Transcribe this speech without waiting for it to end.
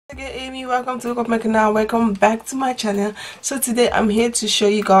Again, Amy, welcome to my canal. Welcome back to my channel. So today I'm here to show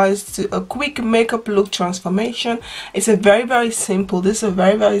you guys a quick makeup look transformation. It's a very simple. This is a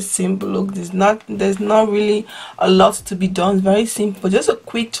very simple look. There's not really a lot to be done. Very simple, just a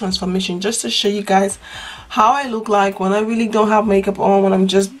quick transformation, just to show you guys how I look like when I really don't have makeup on, when I'm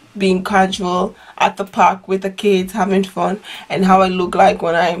just being casual at the park with the kids having fun, and how I look like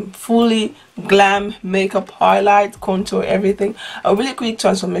when I'm fully glam, makeup, highlight, contour, everything. A really quick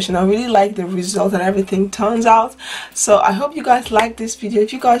transformation. I really like the result and everything turns out. So I hope you guys like this video.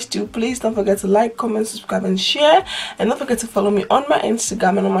 If you guys do, please don't forget to like, comment, subscribe and share, and don't forget to follow me on my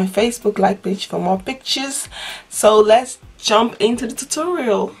Instagram and on my Facebook like page for more pictures. So let's jump into the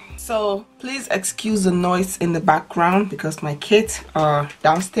tutorial. So please excuse the noise in the background because my kids are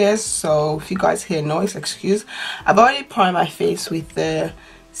downstairs, so if you guys hear noise, excuse. I've already primed my face with the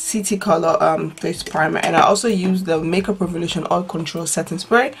City Color face primer, and I also use the Makeup Revolution Oil Control Setting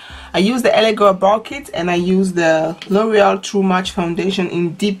Spray. I use the LA Girl Brow Kit, and I use the L'Oreal True Match Foundation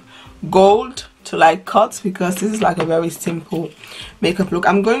in deep gold to like cut, because this is like a very simple makeup look.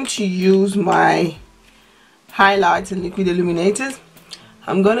 I'm going to use my highlights and liquid illuminators.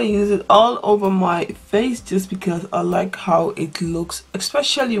 I'm gonna use it all over my face just because I like how it looks,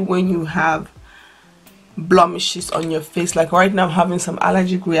 especially when you have blemishes on your face. Like right now I'm having some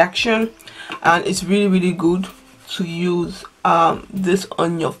allergic reaction, and it's really good to use this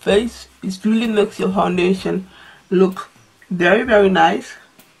on your face. It really makes your foundation look very nice.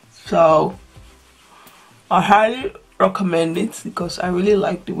 So I highly recommend it because I really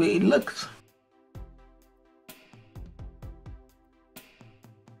like the way it looks.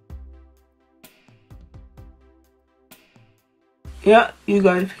 Yeah, you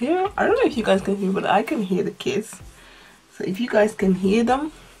guys hear? I don't know if you guys can hear, but I can hear the kids. So if you guys can hear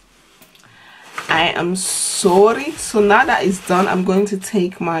them, I am sorry. So now that it's done, I'm going to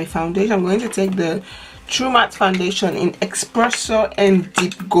take my foundation. I'm going to take the True Matte Foundation in Espresso and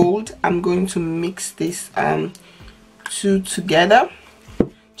Deep Gold. I'm going to mix this two together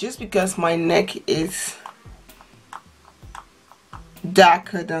just because my neck is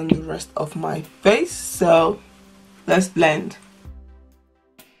darker than the rest of my face. So let's blend.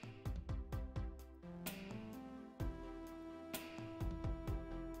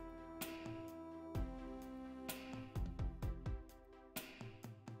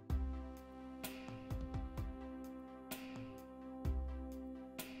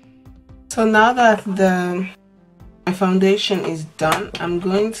 So now that my foundation is done, I'm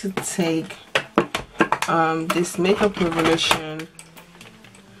going to take this Makeup Revolution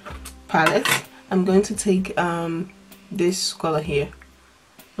palette. I'm going to take this color here.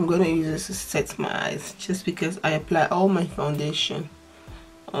 I'm going to use this to set my eyes, just because I apply all my foundation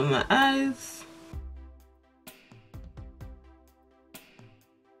on my eyes.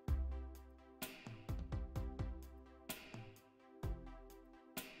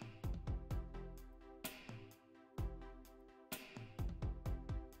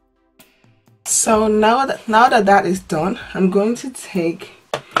 So now that that is done, I'm going to take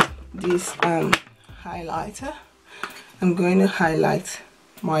this highlighter. I'm going to highlight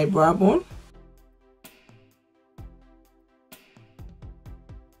my brow bone.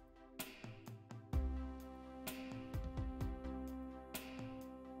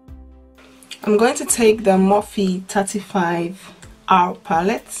 I'm going to take the Morphe 35R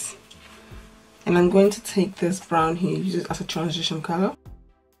palette, and I'm going to take this brown here, use it as a transition color.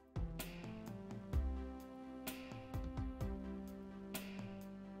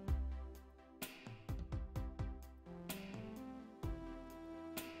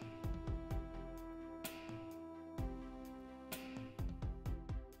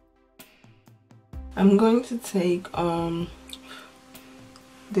 I'm going to take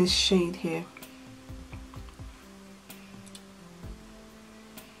this shade here.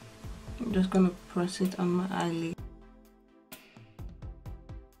 I'm just gonna press it on my eyelid.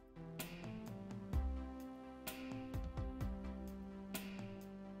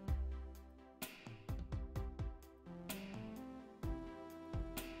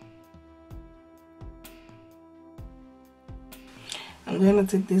 I'm gonna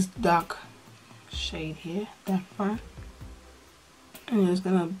take this dark shade here, that part, and I'm just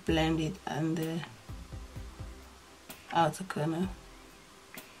gonna blend it on the outer corner.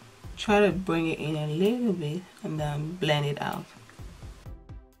 Try to bring it in a little bit and then blend it out.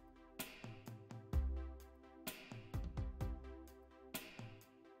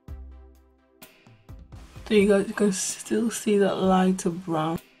 So you guys can still see that lighter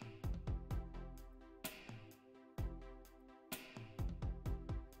brown.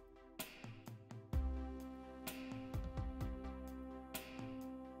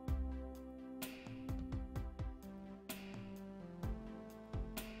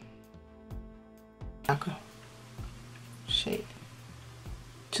 darker shade,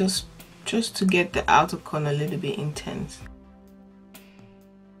 just to get the outer corner a little bit intense.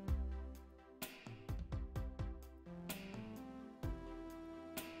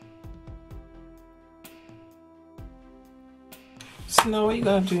 So now what you're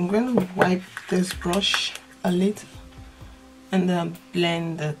gonna do, I'm going to wipe this brush a little and then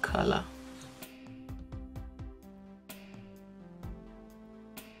blend the color.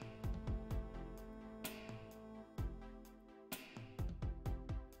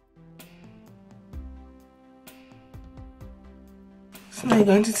 So now you're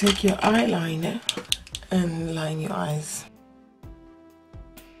going to take your eyeliner and line your eyes.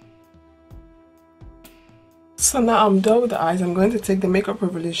 So now I'm done with the eyes. I'm going to take the Makeup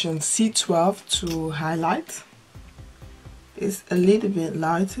Revolution C12 to highlight. It's a little bit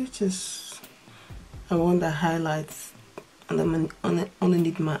lighter, just I want the highlights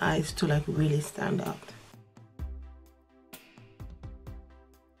underneath my eyes to like really stand out.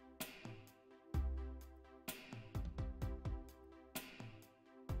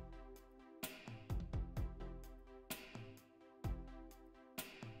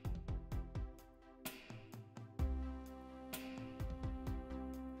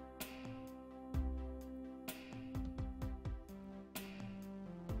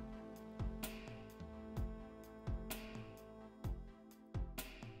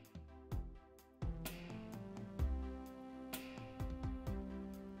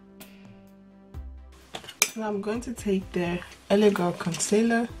 Now I'm going to take the Elegant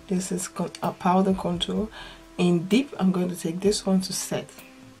concealer. This is a powder contour. In deep, I'm going to take this one to set.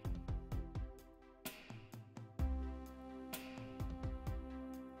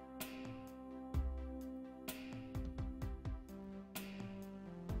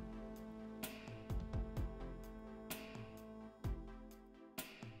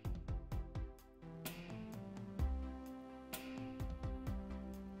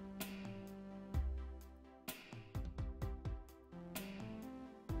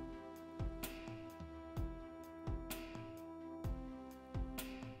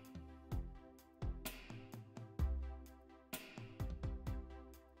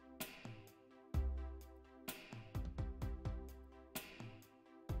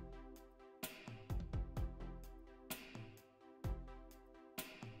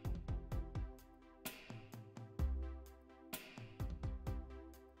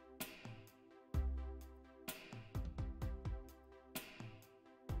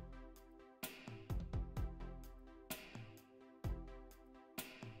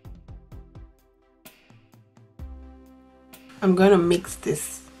 I'm going to mix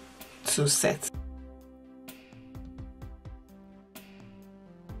this to set.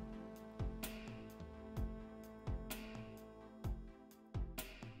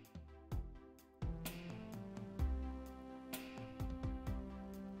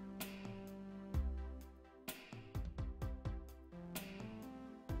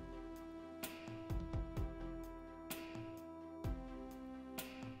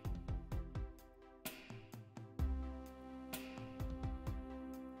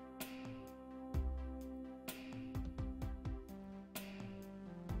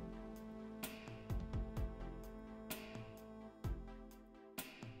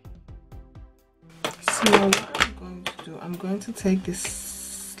 So what I'm going to do, I'm going to take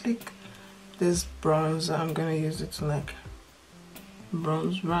this bronzer. I'm going to use it to like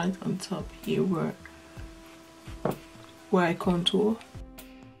bronze right on top here where I contour.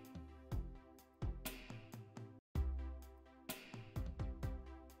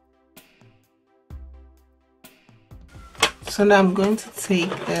 So now I'm going to take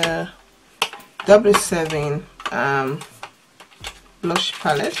the 7 blush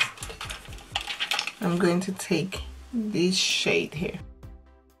palette. I'm going to take this shade here.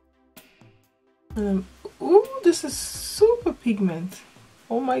 Ooh, this is super pigment.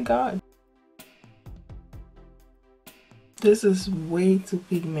 Oh my god. This is way too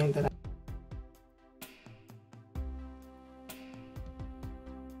pigmented. I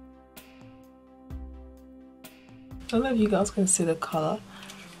don't know if you guys can see the color,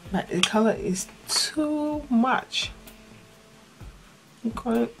 but the color is too much. I'm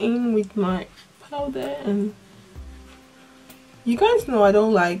going in with my powder, and you guys know I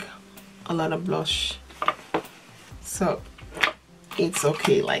don't like a lot of blush, so it's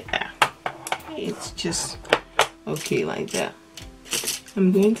okay like that. It's just okay like that.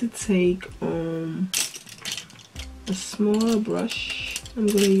 I'm going to take a smaller brush. I'm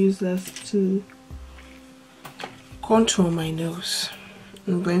going to use that to contour my nose.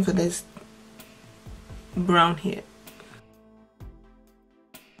 I'm going for this brown here.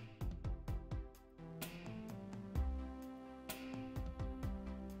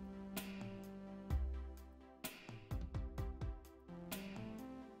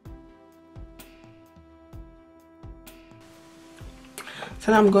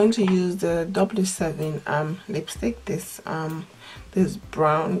 So now I'm going to use the W7 lipstick, this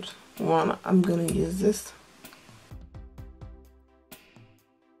brown one. I'm going to use this.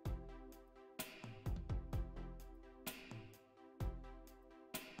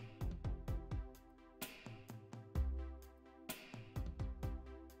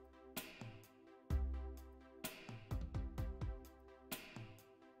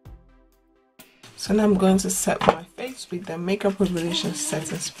 So now I'm going to set my face with the Makeup Revolution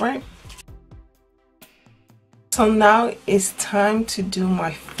setting spray. So now it's time to do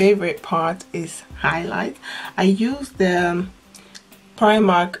my favorite part, is highlight. I use the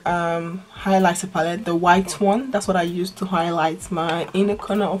Primark highlighter palette, the white one. That's what I use to highlight my inner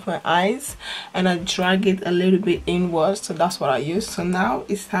corner of my eyes, and I drag it a little bit inwards, so that's what I use. So now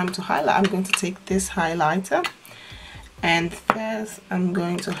it's time to highlight. I'm going to take this highlighter, and first I'm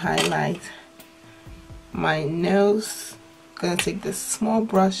going to highlight my nose. I'm gonna take this small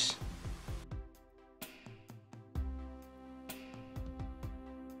brush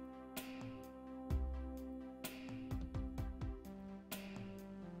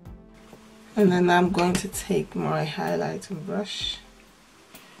and then I'm going to take my highlighting brush,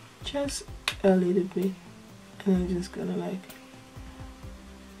 just a little bit, and I'm just gonna like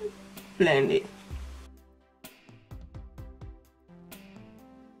blend it.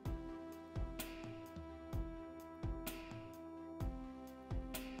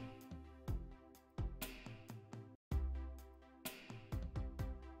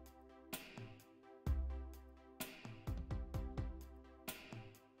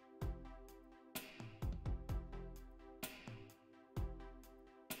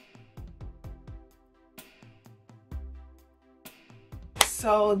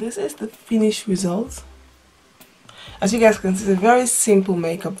 So this is the finished result. As you guys can see, it's a very simple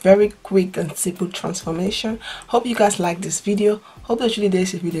makeup, very quick and simple transformation. Hope you guys like this video. Hope dat jullie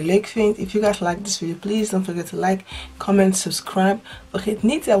deze video leuk vindt. If you guys like this video, please don't forget to like, comment, subscribe. Vergeet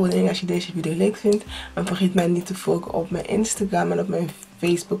niet te abonneren als je deze video leuk vindt. En vergeet mij niet te volgen op mijn Instagram en op mijn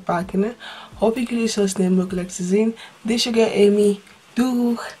Facebook pagina. Hoop ik jullie zo snel mogelijk te zien. This is your girl Amy.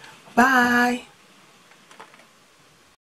 Doeg! Bye!